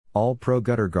All Pro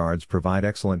Gutter Guards provide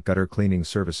excellent gutter cleaning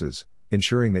services,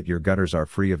 ensuring that your gutters are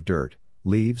free of dirt,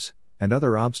 leaves, and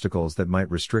other obstacles that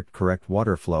might restrict correct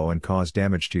water flow and cause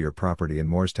damage to your property in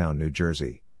Moorestown, New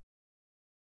Jersey.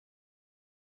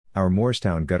 Our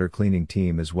Moorestown gutter cleaning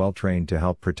team is well trained to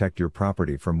help protect your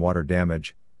property from water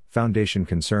damage, foundation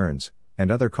concerns, and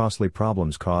other costly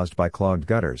problems caused by clogged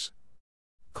gutters.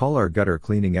 Call our gutter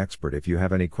cleaning expert if you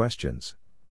have any questions.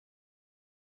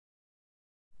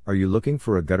 Are you looking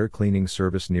for a gutter cleaning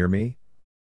service near me?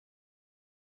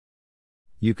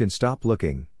 You can stop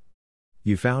looking.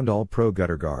 You found All Pro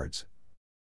Gutter Guards.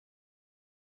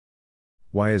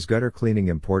 Why is gutter cleaning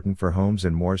important for homes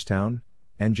in Moorestown,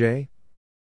 NJ?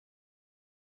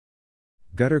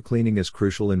 Gutter cleaning is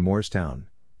crucial in Moorestown,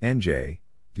 NJ,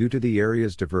 due to the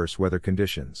area's diverse weather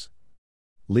conditions.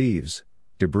 Leaves,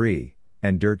 debris,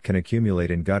 and dirt can accumulate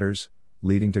in gutters,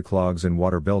 leading to clogs and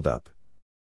water buildup.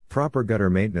 Proper gutter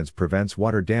maintenance prevents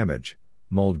water damage,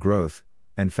 mold growth,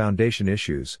 and foundation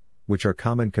issues, which are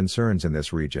common concerns in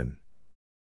this region.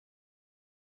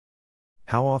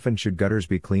 How often should gutters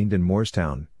be cleaned in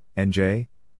Moorestown, NJ?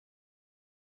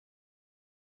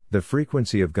 The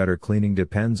frequency of gutter cleaning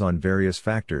depends on various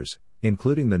factors,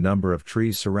 including the number of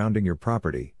trees surrounding your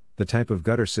property, the type of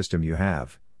gutter system you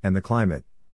have, and the climate.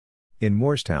 In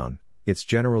Moorestown, it's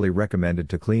generally recommended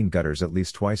to clean gutters at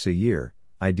least twice a year,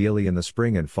 ideally in the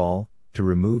spring and fall, to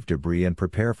remove debris and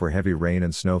prepare for heavy rain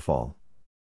and snowfall.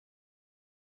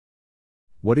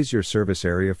 What is your service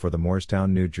area for the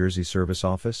Moorestown, New Jersey Service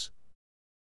Office?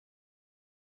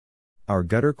 Our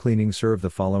gutter cleaning serve the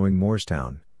following: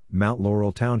 Moorestown, Mount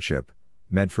Laurel Township,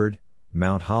 Medford,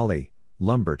 Mount Holly,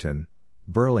 Lumberton,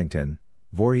 Burlington,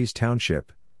 Voorhees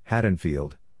Township,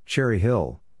 Haddonfield, Cherry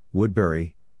Hill,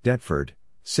 Woodbury, Deptford,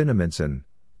 Cinnaminson,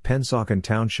 Pensauken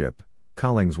Township,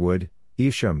 Collingswood,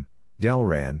 Evesham,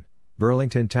 Delran,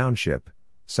 Burlington Township,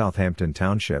 Southampton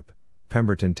Township,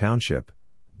 Pemberton Township,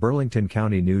 Burlington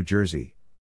County, New Jersey.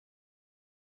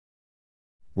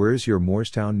 Where is your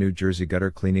Moorestown, New Jersey gutter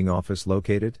cleaning office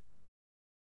located?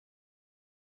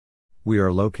 We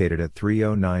are located at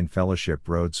 309 Fellowship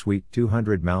Road, Suite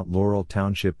 200, Mount Laurel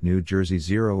Township, New Jersey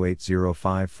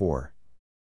 08054.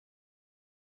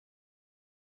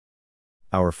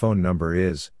 Our phone number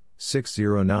is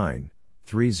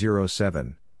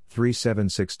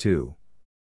 609-307-3762.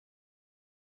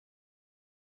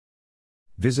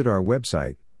 Visit our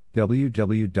website,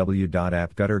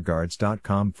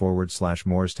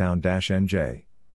 www.appgutterguards.com/Moorestown-NJ.